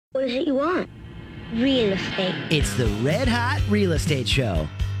What is it you want? Real estate. It's the Red Hot Real Estate Show,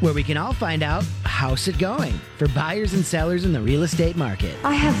 where we can all find out how's it going for buyers and sellers in the real estate market.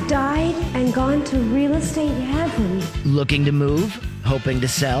 I have died and gone to real estate heaven. Looking to move? Hoping to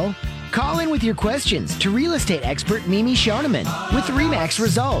sell? Call in with your questions to real estate expert Mimi Shoneman with RE/MAX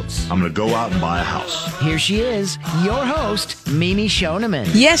Results. I'm going to go out and buy a house. Here she is, your host, Mimi Shoneman.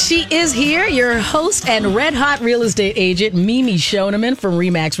 Yes, she is here, your host and red hot real estate agent, Mimi Shoneman from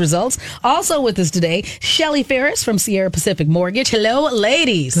RE/MAX Results. Also with us today, Shelly Ferris from Sierra Pacific Mortgage. Hello,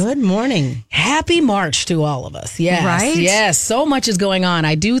 ladies. Good morning. Happy March to all of us. Yes. Right? Yes. So much is going on.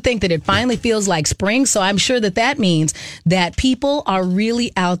 I do think that it finally feels like spring. So I'm sure that that means that people are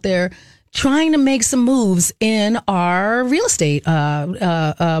really out there trying to make some moves in our real estate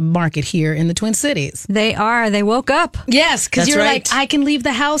market here in the Twin Cities. They are. They woke up. Yes, because you're right. like, I can leave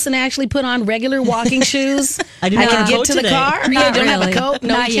the house and actually put on regular walking shoes. I do I not can have a get coat to the today. car. Not don't really. have a coat.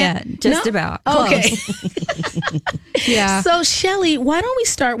 No, Not you yet. can't? Just No? about. Okay. Yeah. So, Shelly, why don't we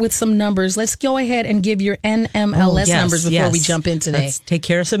start with some numbers? Let's go ahead and give your NMLS numbers before we jump in today. Let's take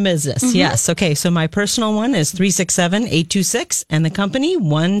care of some business. Yes. Okay. So my personal one is 367-826 and the company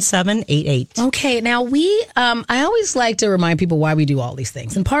 1788. Okay, now I always like to remind people why we do all these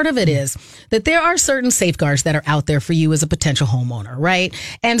things. And part of it is that there are certain safeguards that are out there for you as a potential homeowner, right?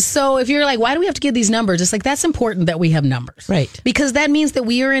 And so if you're like, why do we have to give these numbers? It's like, that's important that we have numbers. Right. Because that means that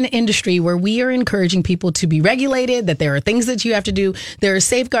we are in an industry where we are encouraging people to be regulated, that there are things that you have to do. There are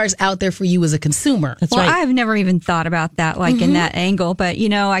safeguards out there for you as a consumer. That's well, right. I've never even thought about that, like in that angle. But,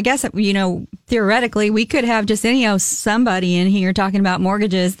 I guess, theoretically, we could have just somebody in here talking about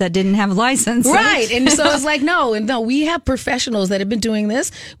mortgages that didn't have a license. Right. And so it's like, no, we have professionals that have been doing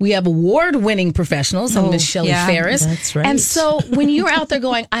this. We have award-winning professionals, Miss Shelly Ferris. That's right. And so when you're out there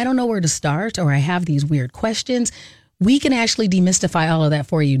going, I don't know where to start, or I have these weird questions, we can actually demystify all of that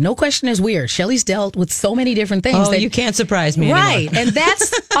for you. No question is weird. Shelly's dealt with so many different things. You can't surprise me right. anymore. And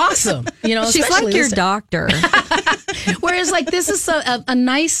that's awesome. She's like your doctor. Whereas, like, this is a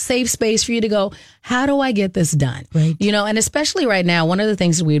nice, safe space for you to go, how do I get this done? Right. And especially right now, one of the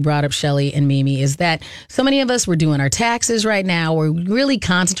things that we brought up, Shelly and Mimi, is that so many of us were doing our taxes right now. We're really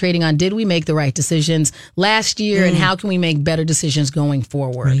concentrating on, did we make the right decisions last year and how can we make better decisions going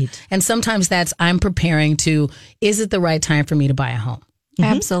forward? Right. And sometimes that's, I'm preparing to, is it the right time for me to buy a home?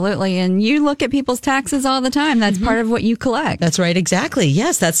 Absolutely. And you look at people's taxes all the time. That's part of what you collect. That's right. Exactly.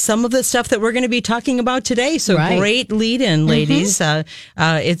 Yes. That's some of the stuff that we're going to be talking about today. So Right. great lead in, ladies.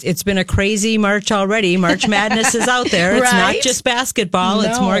 It's been a crazy March already. March Madness is out there. It's Right? not just basketball.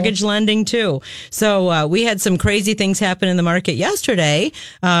 It's No. mortgage lending too. So we had some crazy things happen in the market yesterday.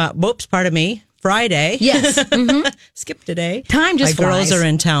 Pardon me. Friday. Yes. Skip today. Time just My girls flies. are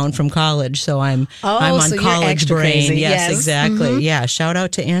in town from college, so I'm on so you're college extra brain. crazy. Yes, Yes. exactly. Yeah. Shout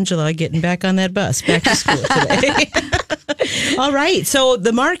out to Angela getting back on that bus back to school today. All right. So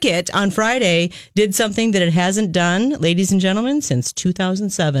the market on Friday did something that it hasn't done, ladies and gentlemen, since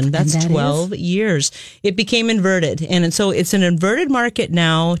 2007. That's that 12 years. It became inverted. And so it's an inverted market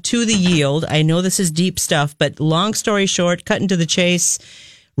now to the yield. I know this is deep stuff, but long story short, cutting to the chase,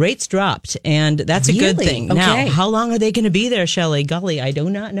 rates dropped, and that's a good Really? thing. Okay. Now, how long are they going to be there, Shelly? Golly, I do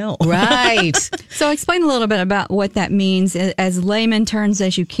not know. Right. So explain a little bit about what that means as layman terms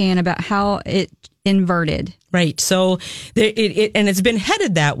as you can about how it inverted. Right. So and it's been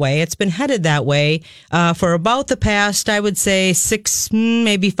headed that way. It's been headed that way for about the past, I would say 6,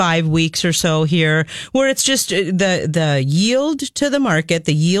 maybe 5 weeks or so here, where it's just the yield to the market,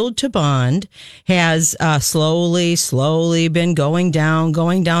 the yield to bond has slowly been going down,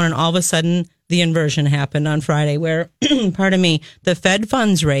 and all of a sudden the inversion happened on Friday where, pardon me, the Fed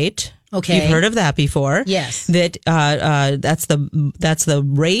funds rate. Okay. You've heard of that before. Yes. That that's the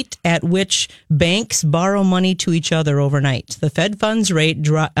rate at which banks borrow money to each other overnight. The Fed funds rate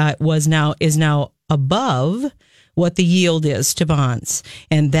is now above what the yield is to bonds,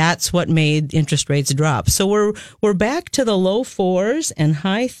 and that's what made interest rates drop. So we're back to the low 4s and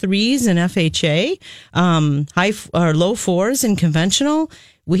high 3s in FHA, low 4s in conventional.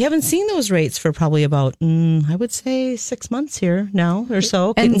 We haven't seen those rates for probably about, I would say 6 months here now or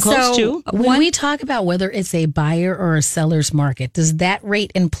so, getting And close so to. When we talk about whether it's a buyer or a seller's market, does that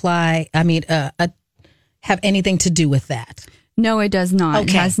rate imply, have anything to do with that? No, it does not.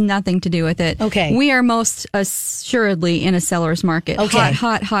 Okay. It has nothing to do with it. Okay. We are most assuredly in a seller's market. Okay.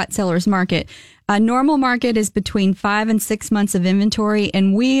 Hot seller's market. A normal market is between 5 and 6 months of inventory,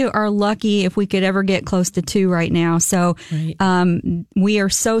 and we are lucky if we could ever get close to 2 right now. So we are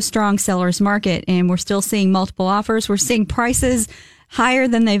so strong seller's market, and we're still seeing multiple offers. We're seeing prices higher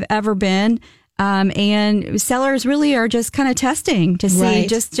than they've ever been. And sellers really are just kind of testing to see Right.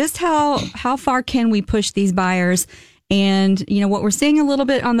 just how far can we push these buyers. And, what we're seeing a little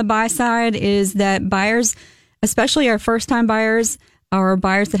bit on the buy side is that buyers, especially our first time buyers or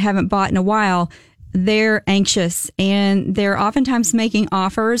buyers that haven't bought in a while, they're anxious and they're oftentimes making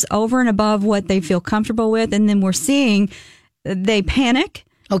offers over and above what they feel comfortable with. And then we're seeing they panic.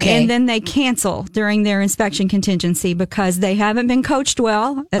 Okay. And then they cancel during their inspection contingency because they haven't been coached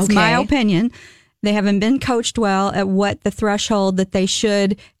well. That's my Okay. opinion. They haven't been coached well at what the threshold that they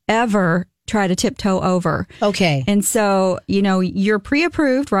should ever try to tiptoe over. Okay. And so, you're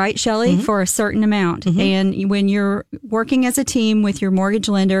pre-approved, right, Shelley, for a certain amount. And when you're working as a team with your mortgage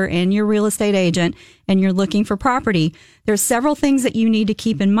lender and your real estate agent and you're looking for property, there's several things that you need to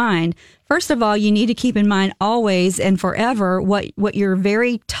keep in mind. First of all, you need to keep in mind always and forever what your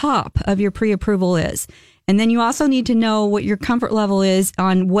very top of your pre-approval is. And then you also need to know what your comfort level is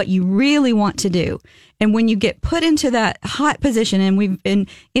on what you really want to do. And when you get put into that hot position, and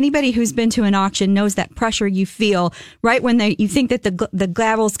anybody who's been to an auction knows that pressure you feel right when you think that the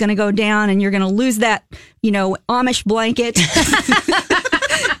gavel's going to go down and you're going to lose that, Amish blanket.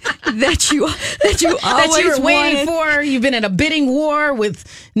 that you always were waiting wanted. for. You've been in a bidding war with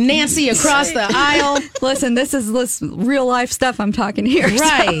Nancy across the aisle. Listen, this is real life stuff I'm talking here.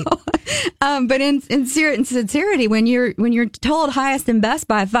 Right. So, but in sincerity, when you're told highest and best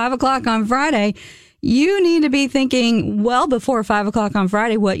by 5:00 on Friday, you need to be thinking well before 5:00 on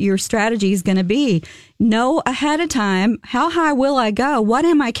Friday what your strategy is going to be. Know ahead of time, how high will I go? What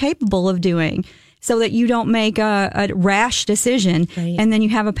am I capable of doing? So that you don't make a rash decision, Right. and then you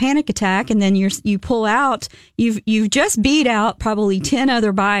have a panic attack, and then you pull out. You've just beat out probably 10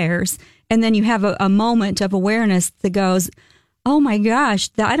 other buyers, and then you have a moment of awareness that goes, "Oh my gosh,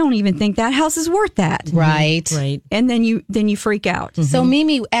 I don't even think that house is worth that." Right. Right. And then you freak out. So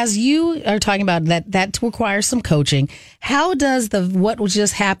Mimi, as you are talking about that requires some coaching, how does what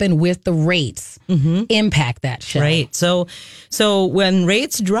just happened with the rates impact that, Shelley? Right. So when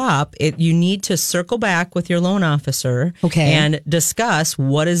rates drop, you need to circle back with your loan officer Okay. and discuss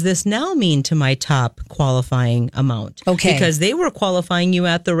what does this now mean to my top qualifying amount. Okay. Because they were qualifying you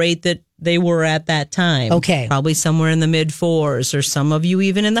at the rate that they were at that time. Okay. Probably somewhere in the mid 4s, or some of you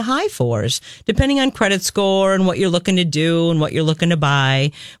even in the high 4s, depending on credit score and what you're looking to do and what you're looking to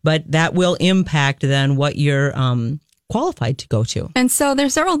buy. But that will impact then what you're qualified to go to. And so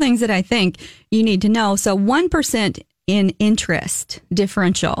there's several things that I think you need to know. So 1% in interest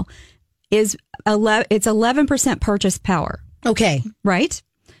differential is 11% purchase power, Okay. right?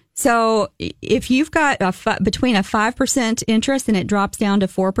 So if you've got between a 5% interest and it drops down to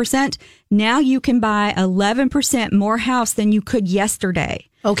 4%, now you can buy 11% more house than you could yesterday.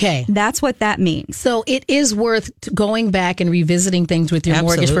 Okay. That's what that means. So it is worth going back and revisiting things with your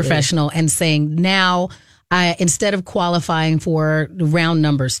mortgage Absolutely. professional and saying, now, instead of qualifying for round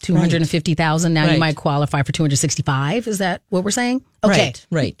numbers, 250,000, now you Right. might qualify for 265. Is that what we're saying? Okay.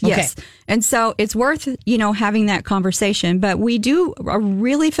 Right. Okay. Yes. And so it's worth, having that conversation, but we do a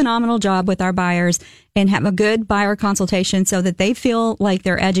really phenomenal job with our buyers and have a good buyer consultation so that they feel like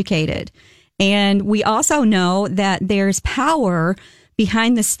they're educated. And we also know that there's power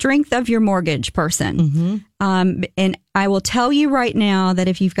behind the strength of your mortgage person. And I will tell you right now that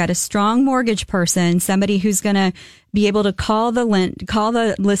if you've got a strong mortgage person, somebody who's going to be able to call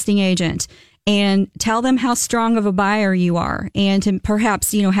the listing agent and tell them how strong of a buyer you are, and to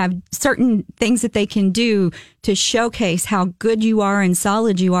perhaps, have certain things that they can do to showcase how good you are and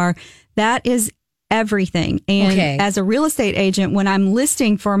solid you are, that is everything. And Okay. as a real estate agent, when I'm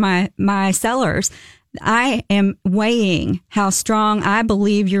listing for my sellers, I am weighing how strong I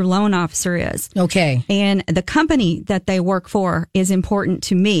believe your loan officer is. Okay. And the company that they work for is important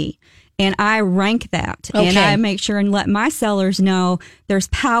to me. And I rank that. And Okay. I make sure and let my sellers know there's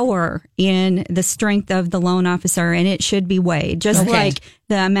power in the strength of the loan officer, and it should be weighed, just Okay. like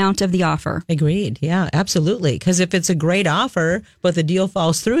the amount of the offer. Agreed. Yeah, absolutely. Because if it's a great offer, but the deal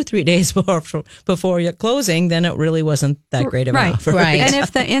falls through 3 days before your closing, then it really wasn't that great of an Right. offer. Right. And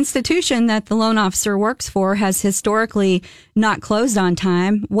if the institution that the loan officer works for has historically not closed on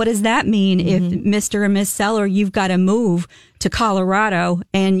time, what does that mean if Mr. and Miss Seller, you've got to move to Colorado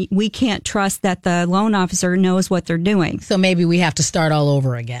and we can't trust that the loan officer knows what they're doing? So maybe we have to start all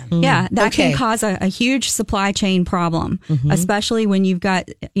over again. Yeah, that Okay. can cause a huge supply chain problem, especially when you've got,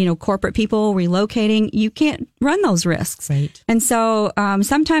 corporate people relocating. You can't run those risks. Right. And so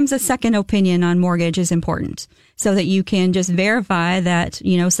sometimes a second opinion on mortgage is important so that you can just verify that,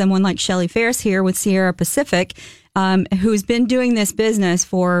 someone like Shelley Ferris here with Sierra Pacific, who's been doing this business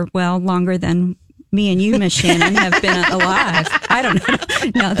for, longer than me and you, Miss Shannon, have been alive. I don't know.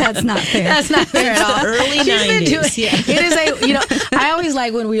 No, that's not fair. That's not fair at all. Early She's been 90s. doing, it is I always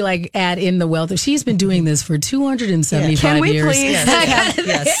like when we add in the wealth. She's been doing this for 275 Can we years. please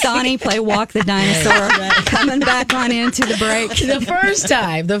have Sonny play Walk the Dinosaur coming back on into the break? The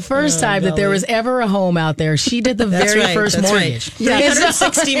first time that there was ever a home out there, she did the very first mortgage. Right.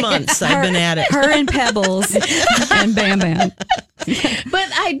 360 months I've been at it. Her and Pebbles and Bam Bam. But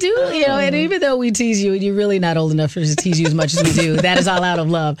I do, and even though we tease you, and you're really not old enough for us to tease you as much as we do, that is all out of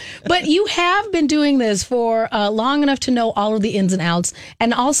love. But you have been doing this for long enough to know all of the ins and outs,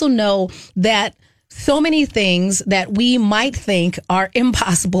 and also know that so many things that we might think are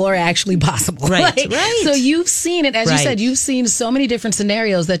impossible are actually possible. Right, right. So you've seen it, as you Right. said, you've seen so many different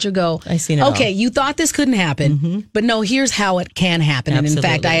scenarios that you go, I've seen it okay, all. you thought this couldn't happen, but no, here's how it can happen. And in fact,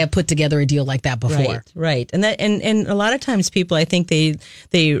 Absolutely. I have put together a deal like that before. Right. And a lot of times people, I think they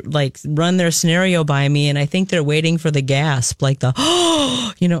like run their scenario by me, and I think they're waiting for the gasp, like the,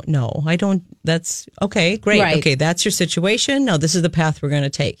 no, I don't. That's okay. Great. Right. Okay. That's your situation. No, this is the path we're going to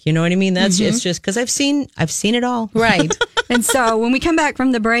take. You know what I mean? That's it's just because I've seen it all. Right. And so when we come back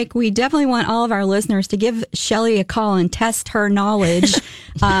from the break, we definitely want all of our listeners to give Shelley a call and test her knowledge.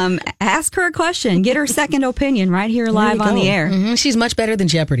 Ask her a question. Get her second opinion right here live on the air. Mhm. She's much better than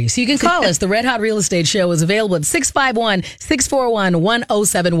Jeopardy. So you can call us. The Red Hot Real Estate Show is available at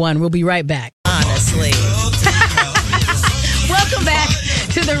 651-641-1071. We'll be right back. Honestly. Welcome back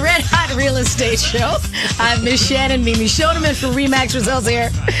to the Red Hot Real Estate Show. I'm Miss Shannon Mimi Shoneman from RE/MAX Results here,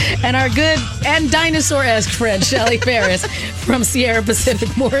 and our good and dinosaur-esque friend Shelley Ferris from Sierra Pacific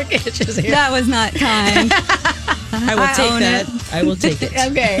Mortgage is here. That was not kind. I will take that. I will take it.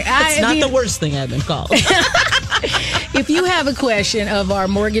 Okay. It's not the worst thing I've been called. If you have a question of our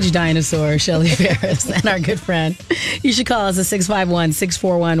mortgage dinosaur, Shelley Ferris, and our good friend, you should call us at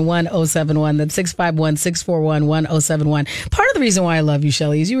 651-641-1071. That's 651-641-1071. Part of the reason why I love you,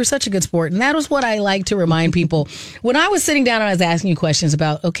 Shelley, is you were such a good sport. And that was what I like to remind people. When I was sitting down and I was asking you questions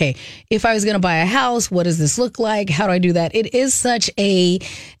about, okay, if I was going to buy a house, what does this look like? How do I do that? It is such a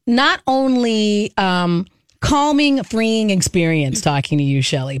not only calming, freeing experience talking to you,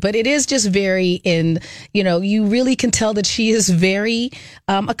 Shelley, but it is just very you really can tell that she is very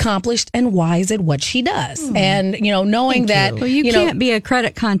accomplished and wise at what she does. And, knowing that... Well, you can't be a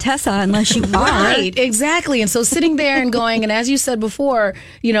credit Contessa unless you are. Right, exactly. And so sitting there and going, and as you said before,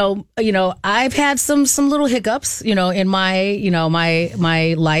 I've had some little hiccups, in my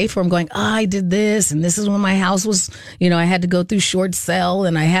life where I'm going, I did this, and this is when my house was, I had to go through short sale,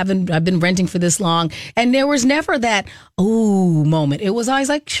 and I've been renting for this long, and there was never that moment. It was always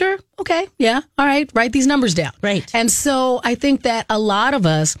like, sure, okay, yeah, all right, write these numbers down. Right. And so I think that a lot of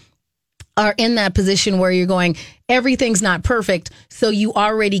us are in that position where you're going, everything's not perfect, so you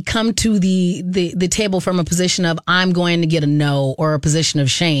already come to the table from a position of I'm going to get a no, or a position of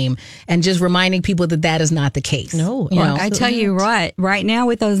shame, and just reminding people that is not the case. No, I tell you what, right now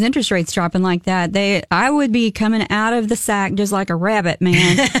with those interest rates dropping like that, I would be coming out of the sack just like a rabbit,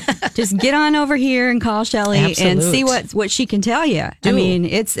 man. Just get on over here and call Shelley and see what she can tell you. I mean,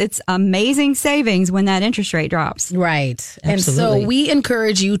 it's amazing savings when that interest rate drops. Right. Absolutely. And so we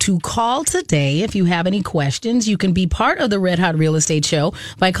encourage you to call today if you have any questions. You can be part of the Red Hot Real Estate Show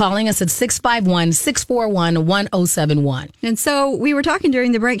by calling us at 651-641-1071. And so we were talking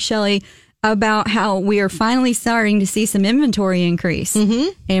during the break, Shelley, about how we are finally starting to see some inventory increase. Mm-hmm.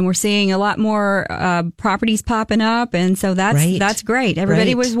 And we're seeing a lot more properties popping up. And so that's great.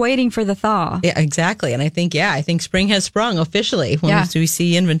 Everybody was waiting for the thaw. Yeah, exactly. And I think spring has sprung officially. Once we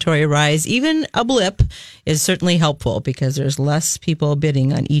see inventory rise, even a blip is certainly helpful because there's less people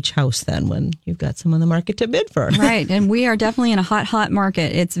bidding on each house than when you've got some on the market to bid for. Right. And we are definitely in a hot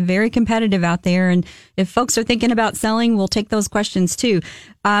market. It's very competitive out there. And if folks are thinking about selling, we'll take those questions too.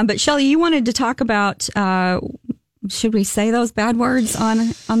 But Shelley, you wanted to talk about, should we say those bad words on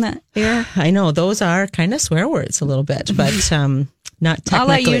the air? I know those are kind of swear words a little bit, but not technically. I'll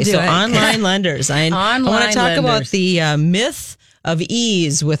let you do it. Online lenders. I want to talk about the myth of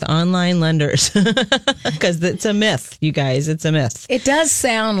ease with online lenders because it's a myth, you guys. It's a myth. It does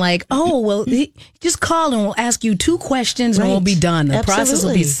sound like, just call and we'll ask you 2 questions and we'll be done. The process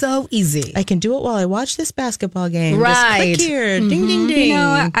will be so easy. I can do it while I watch this basketball game. Right. Just click here. Ding, ding, ding.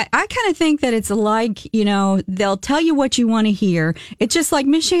 I kind of think that it's like, they'll tell you what you want to hear. It's just like,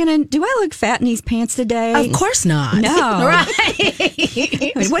 Miss Shannon, do I look fat in these pants today? Of course not. No. Right.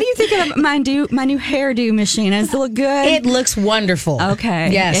 What do you think about my new hairdo, Miss Shannon? Does it look good? It looks wonderful.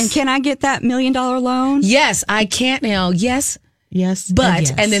 Okay. Yes. And can I get that $1 million loan? Yes, I can't now. Yes. Yes. But,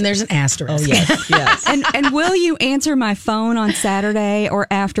 yes. and then there's an asterisk. Oh, yes, yes. And will you answer my phone on Saturday or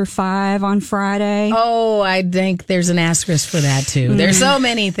after 5 on Friday? Oh, I think there's an asterisk for that too. There's so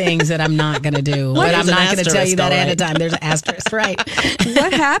many things that I'm not going to do, but I'm There's an not going to tell you asterisk, that all ahead right. of time. There's an asterisk, right?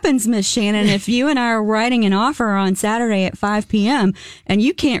 What happens, Miss Shannon, if you and I are writing an offer on Saturday at 5 p.m. and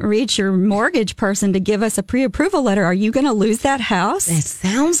you can't reach your mortgage person to give us a pre-approval letter? Are you going to lose that house? It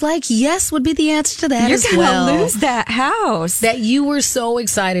sounds like yes would be the answer to that You're as going to well. lose that house. That you were so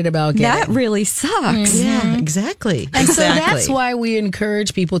excited about getting. That really sucks. Yeah, exactly. And so exactly. that's why we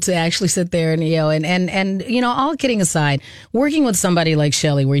encourage people to actually sit there and, and all kidding aside, working with somebody like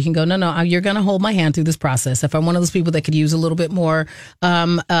Shelley, where you can go, no, you're going to hold my hand through this process. If I'm one of those people that could use a little bit more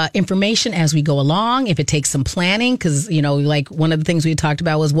information as we go along, if it takes some planning, because, like one of the things we talked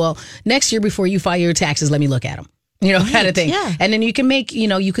about was, well, next year before you file your taxes, let me look at them. Kind of thing. yeah. And then you can make,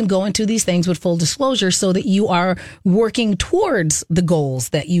 you can go into these things with full disclosure so that you are working towards the goals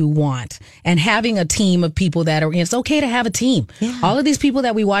that you want and having a team of people that are, it's okay to have a team. Yeah. All of these people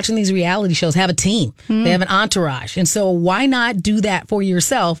that we watch in these reality shows have a team. They have an entourage. And so why not do that for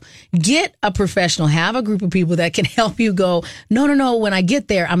yourself? Get a professional, have a group of people that can help you go, no, when I get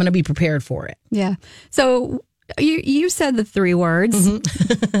there, I'm going to be prepared for it. Yeah. So you said the 3 words.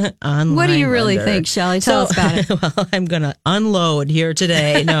 Online What do you really lender. think, Shelley? Tell us about it. Well, I'm going to unload here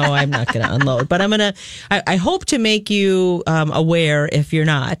today. No, I'm not going to unload, but I hope to make you aware, if you're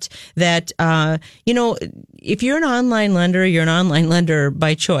not, that, if you're an online lender, you're an online lender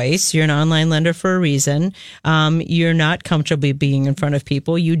by choice. You're an online lender for a reason. You're not comfortable being in front of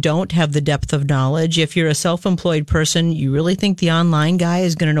people. You don't have the depth of knowledge. If you're a self-employed person, you really think the online guy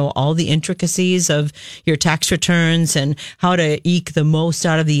is going to know all the intricacies of your tax returns and how to eke the most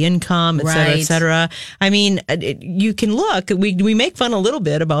out of the income, et cetera, et Right. cetera. I mean, you can look. We make fun a little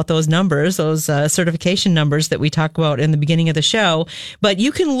bit about those numbers, those certification numbers that we talk about in the beginning of the show. But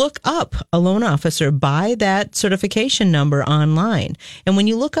you can look up a loan officer by that certification number online. And when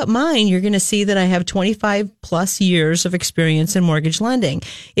you look up mine, you're going to see that I have 25 plus years of experience in mortgage lending.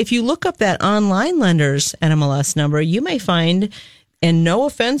 If you look up that online lender's NMLS number, you may find, and no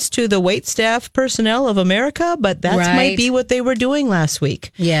offense to the waitstaff personnel of America, but that Right. might be what they were doing last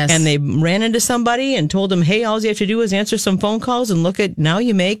week. Yes. And they ran into somebody and told them, hey, all you have to do is answer some phone calls and look at, now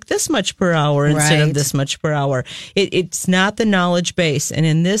you make this much per hour instead Right. of this much per hour. It's not the knowledge base. And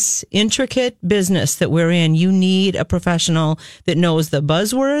in this intricate business that we're in, you need a professional that knows the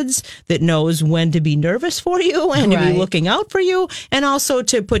buzzwords, that knows when to be nervous for you and to Right. be looking out for you, and also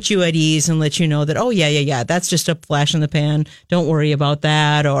to put you at ease and let you know that, oh, yeah, that's just a flash in the pan. Don't worry about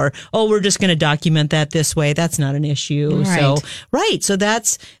that. Or, oh, we're just going to document that this way. That's not an issue. Right. So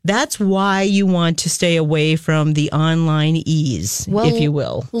that's why you want to stay away from the online ease, if you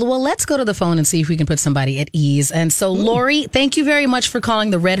will. Well, let's go to the phone and see if we can put somebody at ease. And so, Lori, thank you very much for calling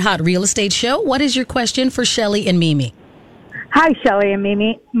the Red Hot Real Estate Show. What is your question for Shelley and Mimi? Hi, Shelley and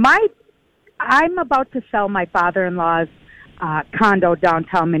Mimi. I'm about to sell my father-in-law's condo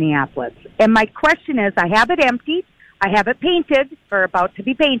downtown Minneapolis. And my question is, I have it empty. I have it painted, or about to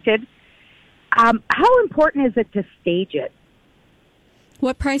be painted. How important is it to stage it?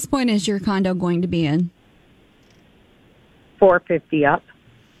 What price point is your condo going to be in? $450 up.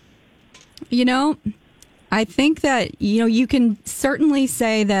 I think that, you can certainly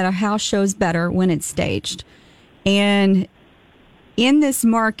say that a house shows better when it's staged. And in this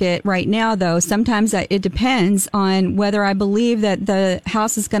market right now, though, sometimes it depends on whether I believe that the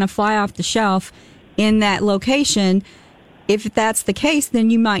house is going to fly off the shelf in that location. If that's the case, then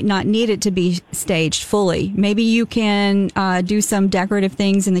you might not need it to be staged fully. Maybe you can do some decorative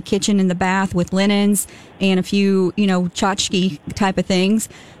things in the kitchen and the bath with linens and a few, tchotchke type of things.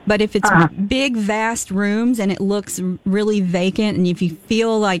 But if it's big, vast rooms and it looks really vacant, and if you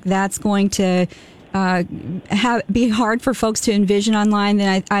feel like that's going to be hard for folks to envision online,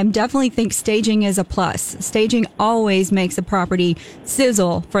 then I definitely think staging is a plus. Staging always makes a property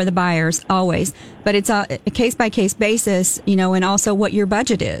sizzle for the buyers, always. But it's a case-by-case basis, and also what your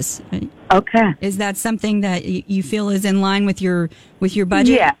budget is. Okay. Is that something that you feel is in line with your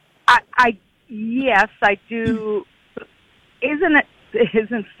budget? Yeah. Yes, I do.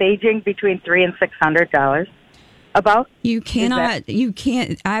 Isn't staging between $300 and $600? About? You can't.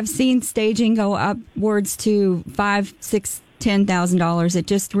 I've seen staging go upwards to $5,000, $6,000, $10,000. It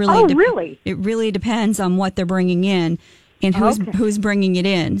just really. Really? It really depends on what they're bringing in and who's bringing it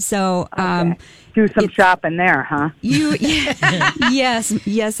in. So, do some shopping there, huh? Yes,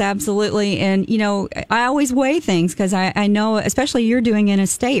 absolutely. And I always weigh things because I know, especially you're doing an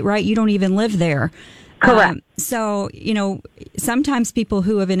estate, right? You don't even live there. Correct. So, sometimes people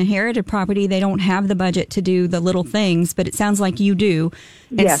who have inherited property, they don't have the budget to do the little things, but it sounds like you do.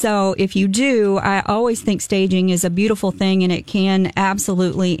 And Yes. so if you do, I always think staging is a beautiful thing, and it can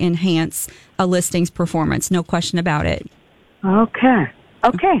absolutely enhance a listing's performance. No question about it. Okay.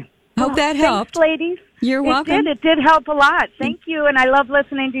 Hope that helped. Thanks, ladies. You're welcome. It did help a lot. Thank you, and I love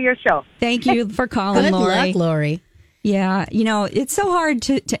listening to your show. Thank you for calling, Good Lori. luck, Lori. Yeah, it's so hard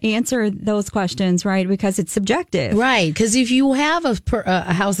to answer those questions, right? Because it's subjective. Right, because if you have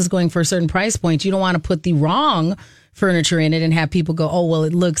a house that's going for a certain price point, you don't want to put the wrong furniture in it and have people go, oh, well,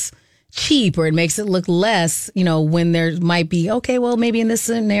 it looks cheap or it makes it look less, when there might be, okay, well, maybe in this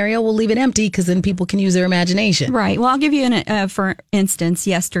scenario, we'll leave it empty because then people can use their imagination. Right. Well, I'll give you for instance,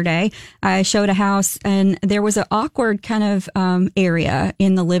 yesterday I showed a house and there was an awkward kind of area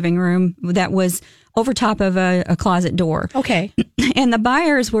in the living room that was over top of a closet door. Okay. And the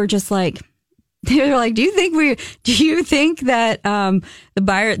buyers were just like, they were like, do you think that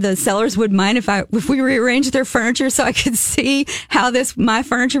the sellers would mind if we rearranged their furniture so I could see how my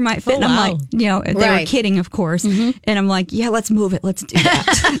furniture might fit? Oh, and I'm wow. like, they were kidding, of course. And I'm like, yeah, let's move it. Let's do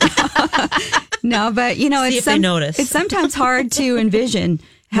that. No, but if they notice. It's sometimes hard to envision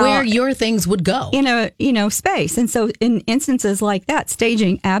where your things would go in a space. And so in instances like that,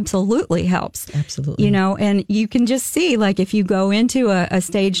 staging absolutely helps. Absolutely. And you can just see, like, if you go into a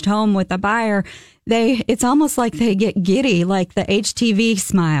staged home with a buyer, it's almost like they get giddy, like the HTV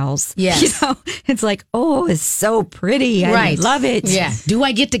smiles. Yes. It's like, oh, it's so pretty. I love it. Yeah. Do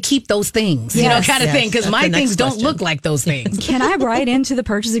I get to keep those things? Yes. Kind of thing. Because That's my the next things don't question. look like those things. Can I write into the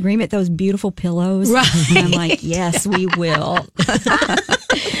purchase agreement those beautiful pillows? Right. And I'm like, yes, we will.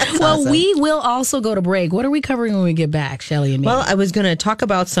 Well, awesome. we will also go to break. What are we covering when we get back, Shelley and me? Well, I was going to talk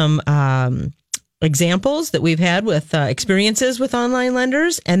about some examples that we've had with experiences with online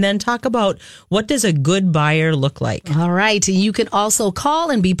lenders, and then talk about what does a good buyer look like. All right. You can also call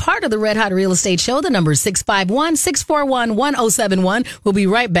and be part of the Red Hot Real Estate Show. The number is 651-641-1071. We'll be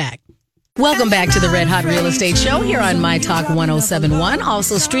right back. Welcome back to the Red Hot Real Estate Show here on My Talk 1071.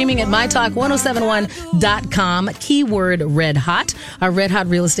 Also streaming at mytalk1071.com. Keyword Red Hot. Our Red Hot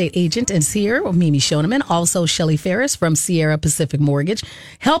Real Estate agent is here, Mimi Shoneman. Also Shelley Ferris from Sierra Pacific Mortgage,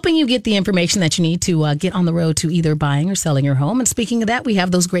 helping you get the information that you need to get on the road to either buying or selling your home. And speaking of that, we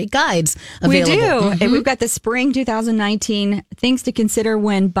have those great guides available. We do. And we've got the spring 2019 things to consider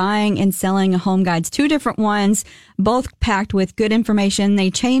when buying and selling a home guides. 2 different ones, both packed with good information. They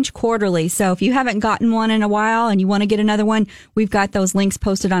change quarterly. So if you haven't gotten one in a while and you want to get another one, we've got those links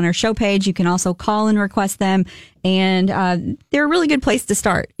posted on our show page. You can also call and request them. And they're a really good place to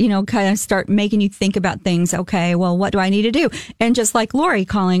start, kind of start making you think about things. Okay, well, what do I need to do? And just like Lori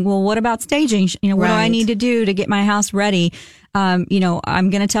calling, well, what about staging? What do I need to do to get my house ready? I'm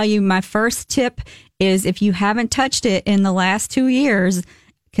going to tell you my first tip is if you haven't touched it in the last 2 years,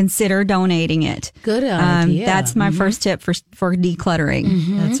 consider donating it. Good idea. That's my first tip for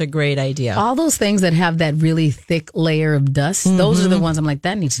decluttering. That's a great idea. All those things that have that really thick layer of dust, those are the ones I'm like,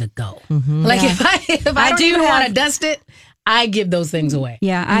 that needs to go. Like if I don't even want to dust it, I give those things away.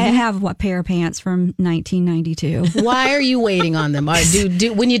 Yeah, I have a pair of pants from 1992. Why are you waiting on them?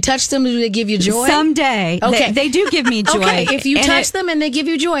 Do when you touch them, do they give you joy? Someday. Okay. They do give me joy. Okay, if you And touch them and they give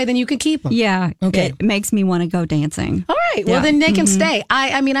you joy, then you can keep them. Yeah. Okay. It makes me want to go dancing. All right. Well, then they can stay.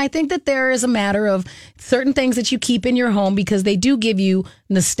 I mean, I think that there is a matter of certain things that you keep in your home because they do give you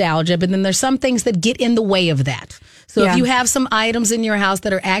nostalgia, but then there's some things that get in the way of that. So if you have some items in your house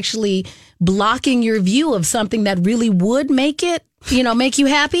that are actually blocking your view of something that really would make it, make you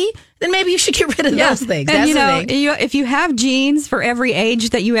happy, then maybe you should get rid of those things. And That's the thing. if you have jeans for every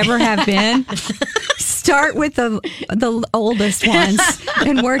age that you ever have been, start with the oldest ones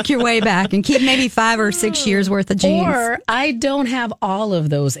and work your way back and keep maybe 5 or 6 years worth of jeans. Or I don't have all of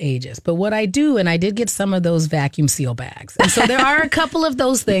those ages, but what I do, and I did get some of those vacuum seal bags. And so there are a couple of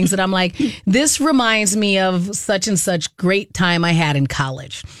those things that I'm like, this reminds me of such and such great time I had in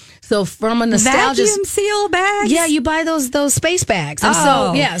college. So from a nostalgia, vacuum seal bags. yeah, you buy those space bags, and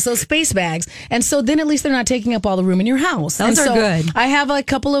so space bags, and so then at least they're not taking up all the room in your house. Those are good. I have a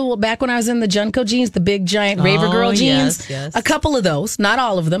couple of back when I was in the Junko jeans, the big giant Raver Girl jeans. Yes. A couple of those, not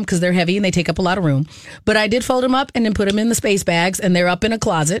all of them, because they're heavy and they take up a lot of room. But I did fold them up and then put them in the space bags, and they're up in a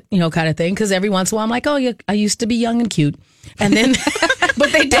closet, kind of thing. Because every once in a while I'm like, oh, yeah, I used to be young and cute. And then,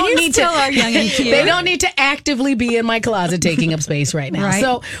 but they don't need still to. are young and cute. They don't need to actively be in my closet taking up space right now. Right.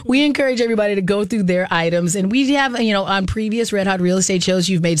 So we encourage everybody to go through their items, and we have, on previous Red Hot Real Estate shows,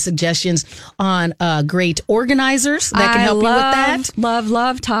 you've made suggestions on great organizers that can help you with that.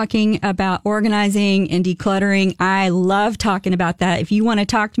 Love talking about organizing and decluttering. I love talking about that. If you want to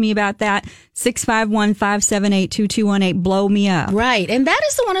talk to me about that, 651-578-2218. Blow me up. Right. And that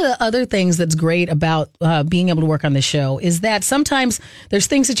is one of the other things that's great about being able to work on the show is that sometimes there's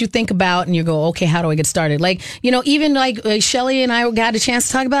things that you think about and you go, okay, how do I get started? Like, even like Shelly and I got a chance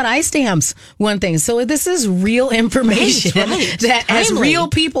to talk about ice stamps, one thing. So this is real information that as real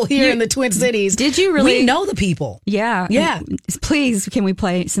people here in the Twin Cities. Did you really? We know the people. Yeah. Yeah. Please, can we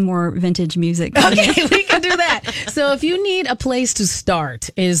play some more vintage music? Okay, we can do that. So if you need a place to start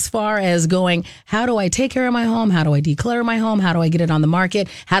as far as going, how do I take care of my home? How do I declutter my home? How do I get it on the market?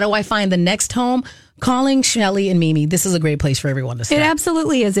 How do I find the next home? Calling Shelly and Mimi, this is a great place for everyone to start. It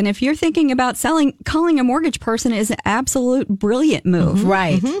absolutely is. And if you're thinking about selling, calling a mortgage person is an absolute brilliant move.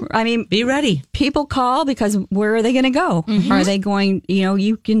 Right. I mean, Be ready. people call because where are they going to go? Are they going,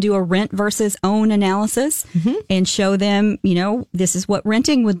 you can do a rent versus own analysis and show them, this is what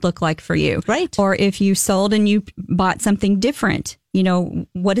renting would look like for you. Right. Or if you sold and you bought something different,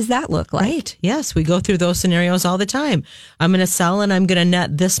 what does that look like? Right. Yes. We go through those scenarios all the time. I'm going to sell and I'm going to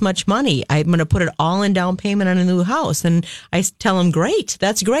net this much money. I'm going to put it all in down payment on a new house. And I tell them, great,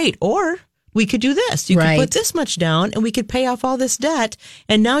 that's great. Or we could do this. You could put this much down and we could pay off all this debt.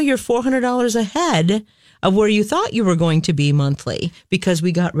 And now you're $400 ahead of where you thought you were going to be monthly because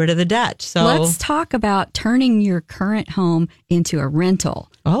we got rid of the debt. So let's talk about turning your current home into a rental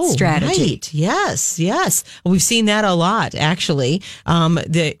strategy. Right. Yes. We've seen that a lot, actually. And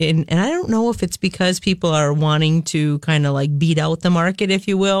I don't know if it's because people are wanting to kind of like beat out the market, if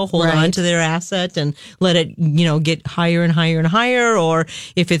you will, hold on to their asset and let it, get higher and higher and higher, or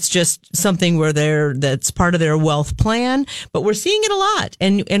if it's just something where that's part of their wealth plan. But we're seeing it a lot.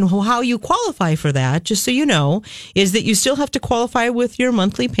 And how you qualify for that, just so you know, is that you still have to qualify with your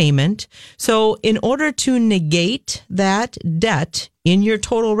monthly payment. So in order to negate that debt in your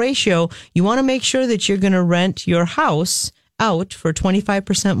total ratio, you want to make sure that you're going to rent your house out for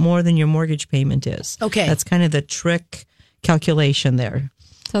 25% more than your mortgage payment is. Okay. That's kind of the trick calculation there.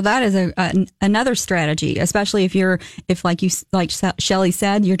 So that is another strategy, especially if like Shelly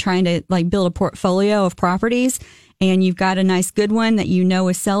said, you're trying to like build a portfolio of properties and you've got a nice good one that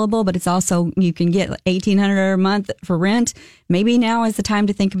is sellable, but it's also, you can get $1,800 a month for rent. Maybe now is the time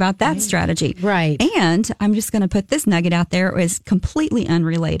to think about that strategy. Right. And I'm just going to put this nugget out there. It's completely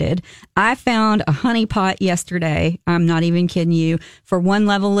unrelated. I found a honey pot yesterday. I'm not even kidding you, for One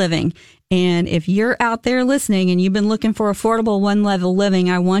Level Living. And if you're out there listening and you've been looking for affordable One Level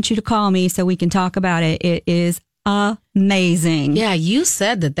Living, I want you to call me so we can talk about it. It is amazing. Yeah, you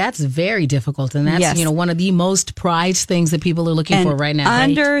said that's very difficult, and that's one of the most prized things that people are looking for right now.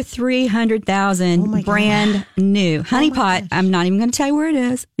 Under $300,000, brand new honey pot. I'm not even going to tell you where it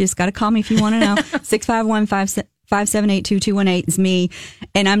is. You just got to call me if you want to know. 651-578-2218 is me,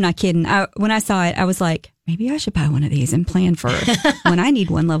 and I'm not kidding. When I saw it, I was like, maybe I should buy one of these and plan for when I need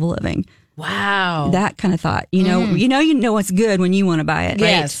One Level Living. Wow. That kind of thought. You know what's good when you want to buy it.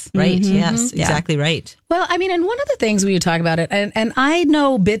 Yes. Right. Yes. Exactly right. Well, I mean, and one of the things we would talk about it, and I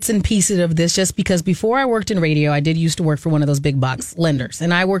know bits and pieces of this just because before I worked in radio, I did used to work for one of those big box lenders,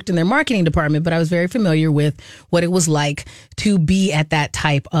 and I worked in their marketing department, but I was very familiar with what it was like to be at that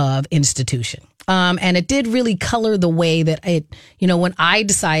type of institution. And it did really color the way that when I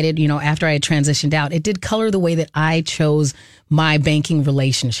decided, after I had transitioned out, it did color the way that I chose my banking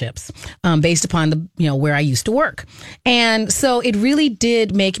relationships, based upon where I used to work. And so it really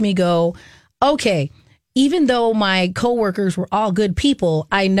did make me go, okay, even though my coworkers were all good people,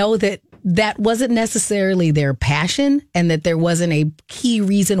 I know that wasn't necessarily their passion and that there wasn't a key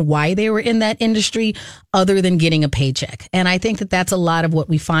reason why they were in that industry other than getting a paycheck. And I think that that's a lot of what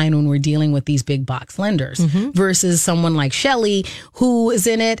we find when we're dealing with these big box lenders versus someone like Shelly, who is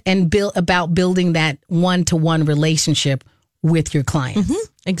in it and about building that one-to-one relationship with your clients.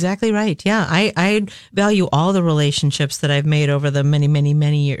 Exactly right. Yeah. I value all the relationships that I've made over the many, many,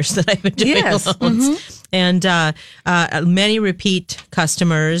 many years that I've been doing loans. And many repeat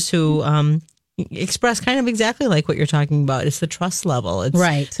customers who express kind of exactly like what you're talking about. It's the trust level.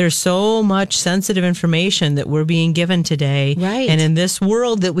 There's so much sensitive information that we're being given today. Right. And in this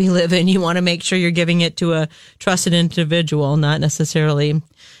world that we live in, you want to make sure you're giving it to a trusted individual, not necessarily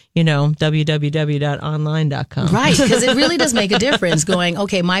www.online.com. Right, because it really does make a difference going,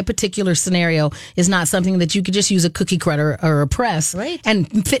 okay, my particular scenario is not something that you could just use a cookie cutter or a press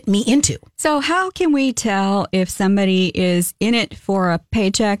and fit me into. So how can we tell if somebody is in it for a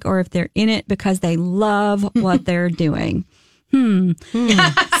paycheck or if they're in it because they love what they're doing?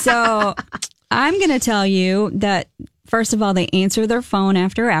 So I'm going to tell you that, first of all, they answer their phone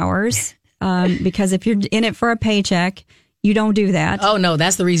after hours because if you're in it for a paycheck, you don't do that. Oh, no,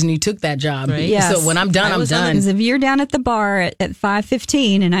 that's the reason you took that job. Right. Yes. So when I'm done, I'm done. Because if you're down at the bar at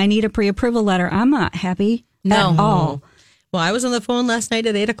 5:15 and I need a pre-approval letter, I'm not happy at all. Well, I was on the phone last night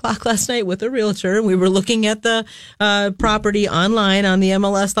at 8:00 last night with a realtor. We were looking at the property online on the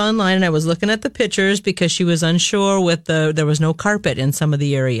MLS online, and I was looking at the pictures because she was unsure there was no carpet in some of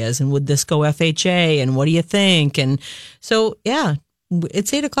the areas, and would this go FHA, and what do you think? And so, yeah,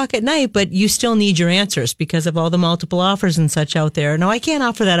 it's 8:00 at night, but you still need your answers because of all the multiple offers and such out there. Now, I can't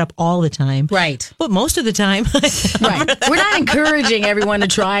offer that up all the time. Right. But most of the time. Right. We're not encouraging everyone to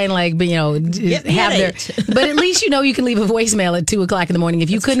try and have their, but at least you can leave a voicemail at 2:00 in the morning if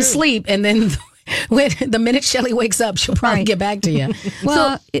you couldn't sleep, and then the minute Shelley wakes up, she'll probably get back to you.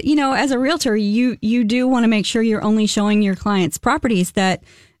 Well, as a realtor, you do want to make sure you're only showing your clients properties that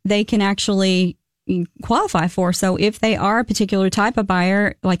they can actually qualify for. So if they are a particular type of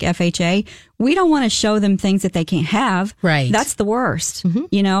buyer like FHA, we don't want to show them things that they can't have. Right. That's the worst.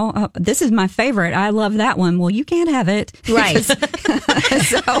 This is my favorite. I love that one. Well, you can't have it. Right.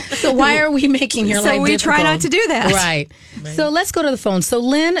 So why are we making your life difficult? So we try not to do that. Right. So let's go to the phone. So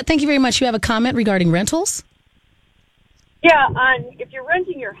Lynn, thank you very much. You have a comment regarding rentals? Yeah. If you're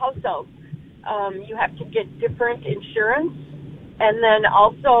renting your house out, you have to get different insurance. And then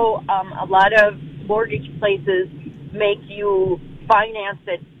also a lot of mortgage places make you finance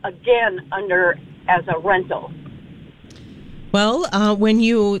it again as a rental. Well, when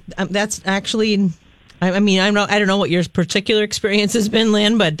you that's actually, I don't know what your particular experience has been,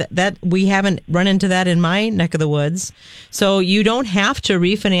 Lynn, but that we haven't run into that in my neck of the woods. So you don't have to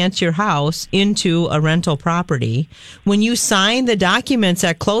refinance your house into a rental property. When you sign the documents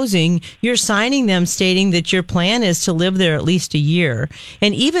at closing, you're signing them stating that your plan is to live there at least a year.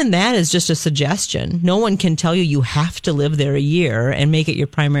 And even that is just a suggestion. No one can tell you have to live there a year and make it your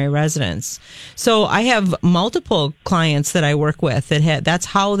primary residence. So I have multiple clients that I work with that's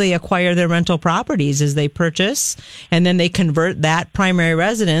how they acquire their rental properties, is they purchase and then they convert that primary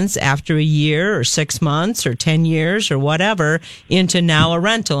residence after a year or 6 months or 10 years or whatever into now a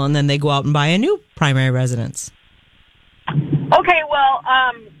rental, and then they go out and buy a new primary residence. Okay, well,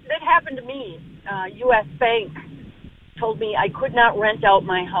 that happened to me. U.S. Bank told me I could not rent out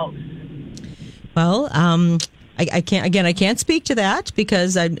my house. Well, I can't speak to that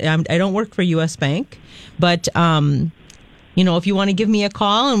because I don't work for U.S. Bank, but if you want to give me a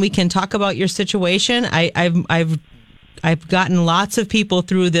call and we can talk about your situation, I've gotten lots of people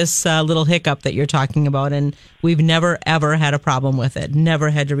through this little hiccup that you're talking about, and we've never, ever had a problem with it. Never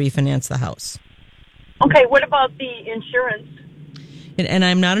had to refinance the house. Okay, what about the insurance? And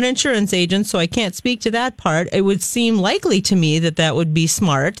I'm not an insurance agent, so I can't speak to that part. It would seem likely to me that would be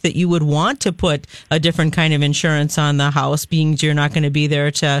smart, that you would want to put a different kind of insurance on the house, being you're not going to be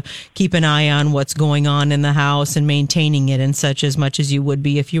there to keep an eye on what's going on in the house and maintaining it and such as much as you would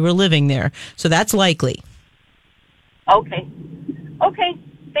be if you were living there. So that's likely. Okay.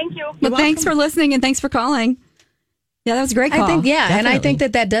 Thank you. Well, thanks for listening and thanks for calling. Yeah, that was a great call. I think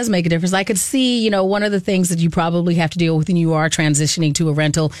that does make a difference. I could see, one of the things that you probably have to deal with when you are transitioning to a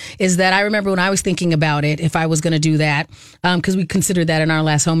rental is that I remember when I was thinking about it, if I was going to do that, because we considered that in our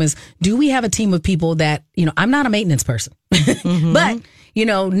last home, is do we have a team of people that, I'm not a maintenance person, but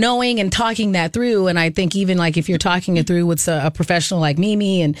knowing and talking that through. And I think even if you're talking it through with a professional like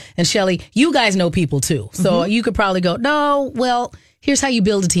Mimi and Shelley, you guys know people too. So you could probably go, no, well, here's how you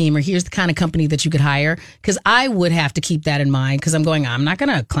build a team, or here's the kind of company that you could hire. Because I would have to keep that in mind, because I'm not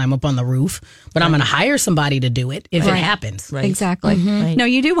going to climb up on the roof, but I'm going to hire somebody to do it if it happens. Right. Exactly. Right. No,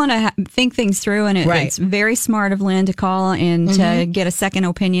 you do want to think things through, and it's very smart of Lynn to call and to get a second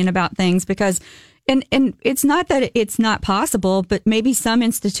opinion about things, because and it's not that it's not possible, but maybe some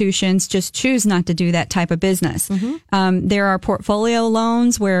institutions just choose not to do that type of business. There are portfolio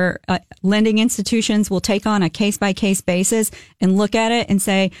loans where lending institutions will take on a case-by-case basis and look at it and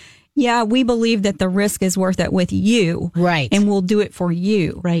say, yeah, we believe that the risk is worth it with you. Right. And we'll do it for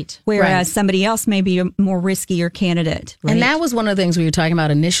you. Right. Whereas somebody else may be a more riskier candidate. Right. And that was one of the things we were talking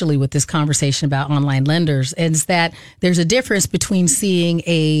about initially with this conversation about online lenders, is that there's a difference between seeing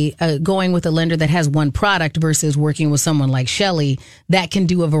going with a lender that has one product versus working with someone like Shelley that can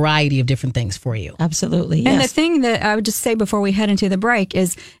do a variety of different things for you. Absolutely. Yes. And the thing that I would just say before we head into the break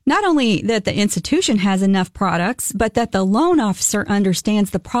is not only that the institution has enough products, but that the loan officer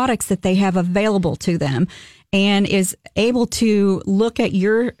understands the products that they have available to them and is able to look at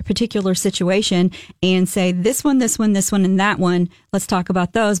your particular situation and say, this one, and that one, let's talk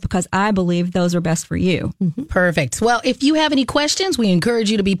about those because I believe those are best for you. Mm-hmm. Perfect. Well, if you have any questions, we encourage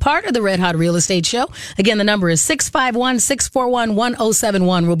you to be part of the Red Hot Real Estate Show. Again, the number is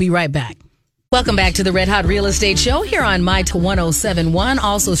 651-641-1071. We'll be right back. Welcome back to the Red Hot Real Estate Show here on My Talk 1071,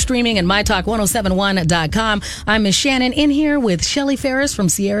 also streaming at mytalk1071.com. I'm Miss Shannon in here with Shelley Ferris from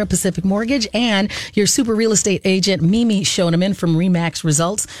Sierra Pacific Mortgage and your super real estate agent, Mimi Shoneman from RE/MAX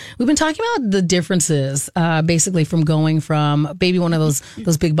Results. We've been talking about the differences, basically from going from maybe one of those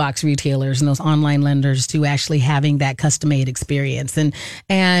big box retailers and those online lenders to actually having that custom-made experience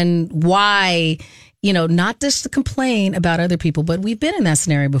and why, you know, not just to complain about other people, but we've been in that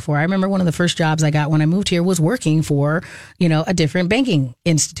scenario before. I remember one of the first jobs I got when I moved here was working for, you know, a different banking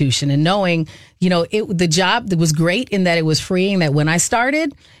institution and knowing, you know, the job that was great in that it was freeing, that when I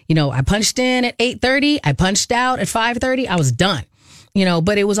started, you know, I punched in at 8:30, I punched out at 5:30, I was done. You know,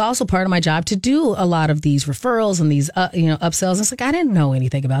 but it was also part of my job to do a lot of these referrals and these, upsells. It's like, I didn't know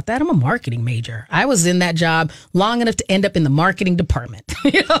anything about that. I'm a marketing major. I was in that job long enough to end up in the marketing department,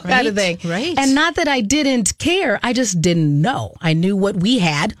 kind of thing. Right. And not that I didn't care. I just didn't know. I knew what we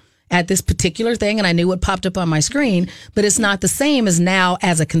had at this particular thing and I knew what popped up on my screen, but it's not the same as now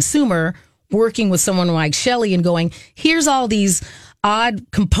as a consumer working with someone like Shelley and going, here's all these odd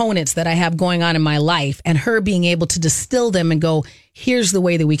components that I have going on in my life, and her being able to distill them and go, here's the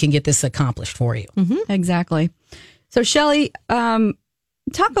way that we can get this accomplished for you. Mm-hmm. Exactly. So Shelley,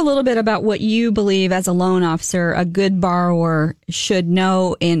 talk a little bit about what you believe as a loan officer a good borrower should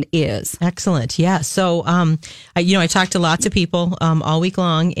know and is. Excellent. Yeah. So, I talk to lots of people all week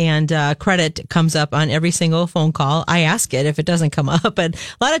long, and credit comes up on every single phone call. I ask it if it doesn't come up, but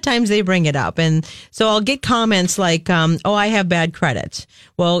a lot of times they bring it up. And so I'll get comments like, oh, I have bad credit.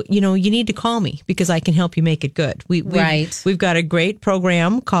 Well, you need to call me because I can help you make it good. We've got a great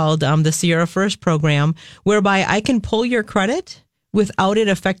program called the Sierra First program, whereby I can pull your credit without it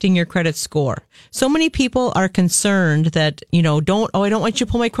affecting your credit score. So many people are concerned that, I don't want you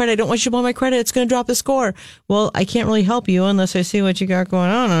to pull my credit. I don't want you to pull my credit. It's going to drop the score. Well, I can't really help you unless I see what you got going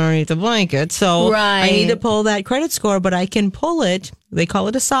on underneath the blanket. So I need to pull that credit score, but I can pull it. They call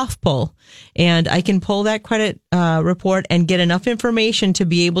it a soft pull. And I can pull that credit report and get enough information to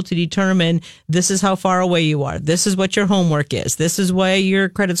be able to determine this is how far away you are. This is what your homework is. This is why your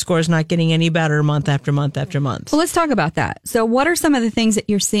credit score is not getting any better month after month after month. Well, let's talk about that. So what are some of the things that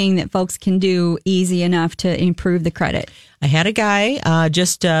you're seeing that folks can do easy enough to improve the credit? I had a guy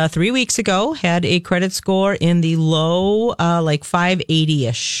just 3 weeks ago, had a credit score in the low, like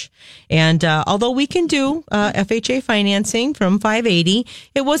 580-ish. And although we can do FHA financing from 580,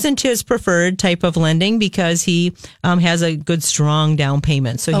 it wasn't his preferred type of lending because he has a good, strong down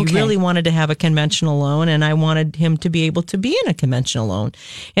payment. So he really wanted to have a conventional loan, and I wanted him to be able to be in a conventional loan.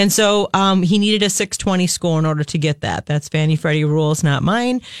 And so he needed a 620 score in order to get that. That's Fannie Freddie rules, not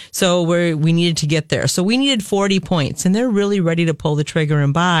mine. So we needed to get there. So we needed 40 points, and they're really ready to pull the trigger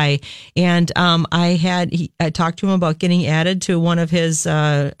and buy. And I talked to him about getting added to one of his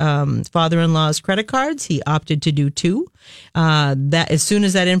father-in-law's credit cards. He opted to do 2. That as soon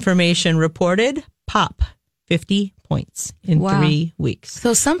as that information reported, pop, 50 points in 3 weeks.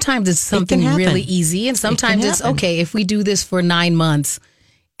 So sometimes it's something really easy, and sometimes it's okay if we do this for 9 months.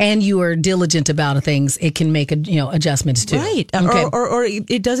 And you are diligent about things, it can make adjustments too. Right. Okay. Or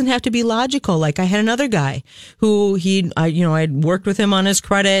it doesn't have to be logical. Like I had another guy who I'd worked with him on his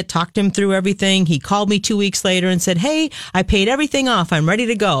credit, talked him through everything. He called me 2 weeks later and said, "Hey, I paid everything off. I'm ready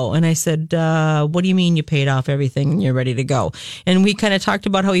to go." And I said, "What do you mean you paid off everything and you're ready to go?" And we kind of talked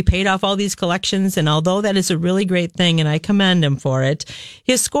about how he paid off all these collections. And although that is a really great thing, and I commend him for it,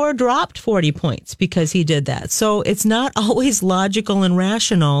 his score dropped 40 points because he did that. So it's not always logical and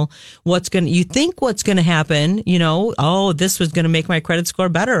rational. You think what's going to happen, this was going to make my credit score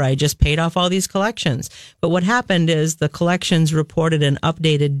better. I just paid off all these collections. But what happened is the collections reported an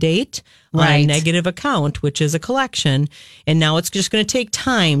updated date on a Right. negative account, which is a collection. And now it's just going to take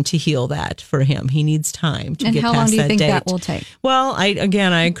time to heal that for him. He needs time to And get how past long do you that think date. that will take? Well, I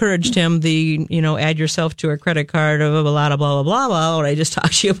encouraged him add yourself to a credit card of a lot of blah, blah, blah, blah, what I just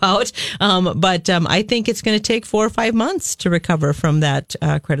talked to you about. But I think it's going to take 4 or 5 months to recover from that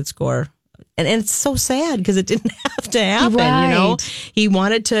credit score. And it's so sad because it didn't have to happen, Right. He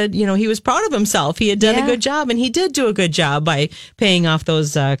wanted to, he was proud of himself. He had done a good job, and he did do a good job by paying off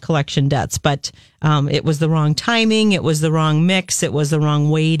those collection debts. But it was the wrong timing. It was the wrong mix. It was the wrong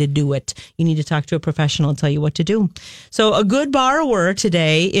way to do it. You need to talk to a professional and tell you what to do. So a good borrower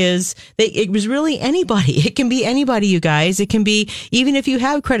today it was really anybody. It can be anybody, you guys. It can be, even if you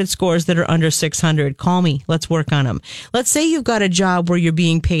have credit scores that are under 600, call me. Let's work on them. Let's say you've got a job where you're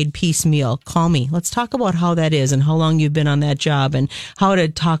being paid piecemeal. Call me. Let's talk about how that is and how long you've been on that job and how to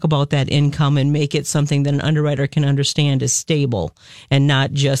talk about that income and make it something that an underwriter can understand is stable and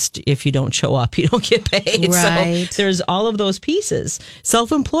not just if you don't show up, you don't get paid. Right. So there's all of those pieces.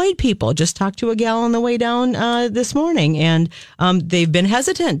 Self-employed people. Just talked to a gal on the way down this morning, and they've been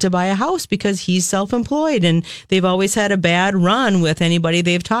hesitant to buy a house because he's self-employed, and they've always had a bad run with anybody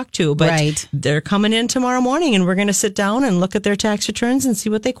they've talked to. But Right. they're coming in tomorrow morning, and we're going to sit down and look at their tax returns and see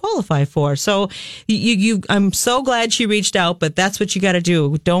what they qualify for. So I'm so glad she reached out, but that's what you got to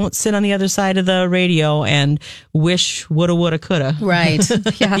do. Don't sit on the other side of the radio and wish woulda, coulda. Right.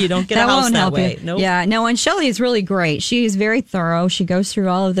 Yeah, You don't get a house won't that help way. you. Nope. Yeah, no, and Shelley is really great. She is very thorough. She goes through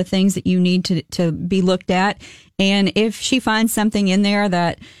all of the things that you need to be looked at. And if she finds something in there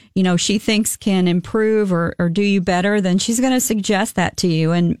that, she thinks can improve or do you better, then she's going to suggest that to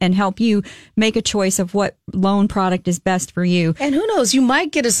you and help you make a choice of what loan product is best for you. And who knows, you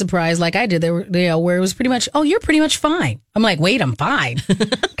might get a surprise like I did there, where it was pretty much, oh, you're pretty much fine. I'm like, wait, I'm fine.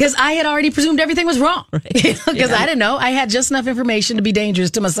 Because I had already presumed everything was wrong. Because I didn't know. I had just enough information to be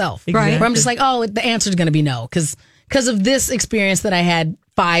dangerous to myself. Exactly. Where I'm just like, oh, the answer is going to be no. Because of this experience that I had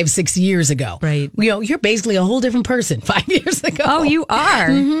 5-6 years ago. Right. You're basically a whole different person 5 years ago. Oh, you are.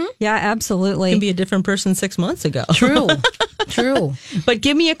 Yeah, absolutely. You can be a different person 6 months ago. True. But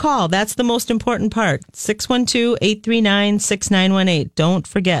give me a call. That's the most important part. 612-839-6918. Don't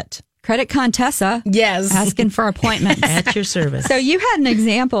forget. Credit Contessa. Yes. Asking for appointments. At your service. So you had an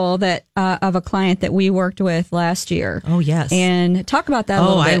example that of a client that we worked with last year. Oh, yes. And talk about that a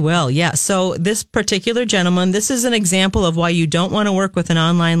little bit. I will. Yeah. So this particular gentleman, this is an example of why you don't want to work with an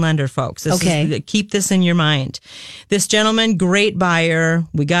online lender, folks. Keep this in your mind. This gentleman, great buyer.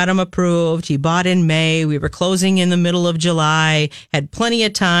 We got him approved. He bought in May. We were closing in the middle of July, had plenty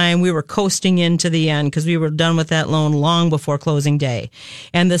of time. We were coasting into the end because we were done with that loan long before closing day.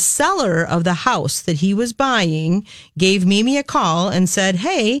 And the seller of the house that he was buying gave Mimi a call and said,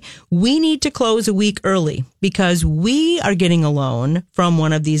 hey, we need to close a week early because we are getting a loan from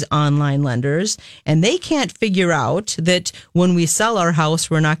one of these online lenders and they can't figure out that when we sell our house,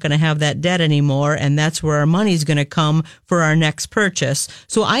 we're not going to have that debt anymore. And that's where our money's going to come for our next purchase.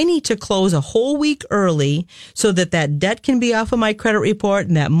 So I need to close a whole week early so that that debt can be off of my credit report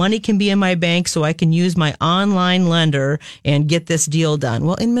and that money can be in my bank so I can use my online lender and get this deal done.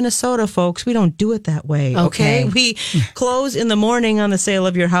 Well, in Minnesota, folks, we don't do it that way. Okay. We close in the morning on the sale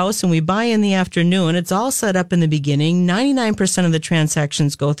of your house and we buy in the afternoon. It's all set up in the beginning. 99% of the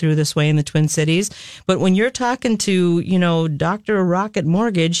transactions go through this way in the Twin Cities. But when you're talking to, Dr. Rocket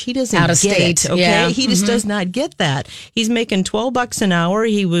Mortgage, he doesn't Out of get state, it. Okay. yeah. He just does not get that. He's making $12 an hour.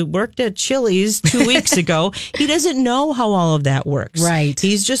 He worked at Chili's 2 weeks ago. He doesn't know how all of that works. Right.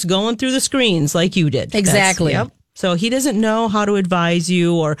 He's just going through the screens like you did. Exactly. Yep. So he doesn't know how to advise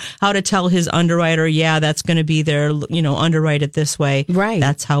you or how to tell his underwriter, yeah, that's going to be there, underwrite it this way. Right.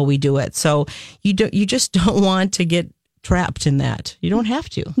 That's how we do it. So you just don't want to get trapped in that. You don't have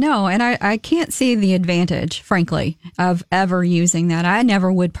to. No, and I can't see the advantage, frankly, of ever using that. I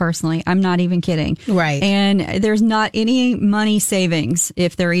never would personally. I'm not even kidding. Right. And there's not any money savings,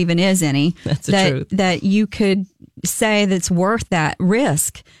 if there even is any, That's the truth. that you could say that's worth that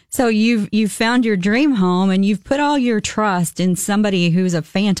risk. So you've found your dream home and you've put all your trust in somebody who's a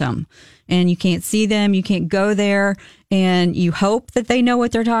phantom and you can't see them, you can't go there, and you hope that they know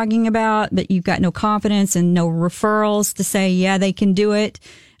what they're talking about, but you've got no confidence and no referrals to say, yeah, they can do it.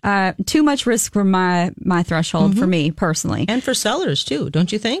 Too much risk for my threshold for me personally. And for sellers too,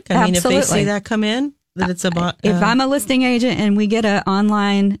 don't you think? I mean, if they see that come in, that it's about. If I'm a listing agent and we get an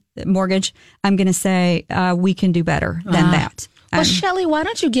online mortgage, I'm going to say we can do better than that. Well, Shelley, why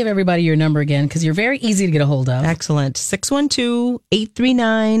don't you give everybody your number again? Because you're very easy to get a hold of. Excellent.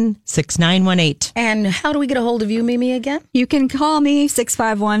 612-839-6918. And how do we get a hold of you, Mimi, again? You can call me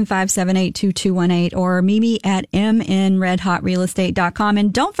 651-578-2218 or Mimi at mnredhotrealestate.com.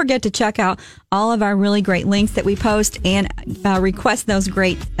 And don't forget to check out all of our really great links that we post and request those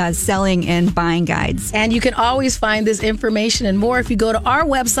great selling and buying guides. And you can always find this information and more if you go to our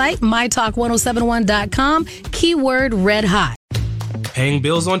website, mytalk1071.com, keyword Red Hot. Paying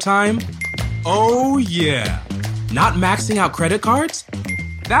bills on time? Oh, yeah. Not maxing out credit cards?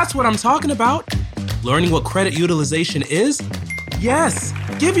 That's what I'm talking about. Learning what credit utilization is? Yes,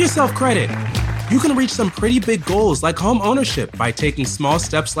 give yourself credit. You can reach some pretty big goals like home ownership by taking small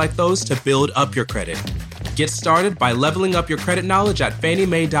steps like those to build up your credit. Get started by leveling up your credit knowledge at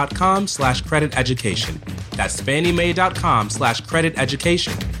fanniemae.com/credit education. That's fanniemae.com/credit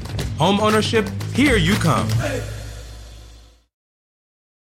education. Home ownership, here you come.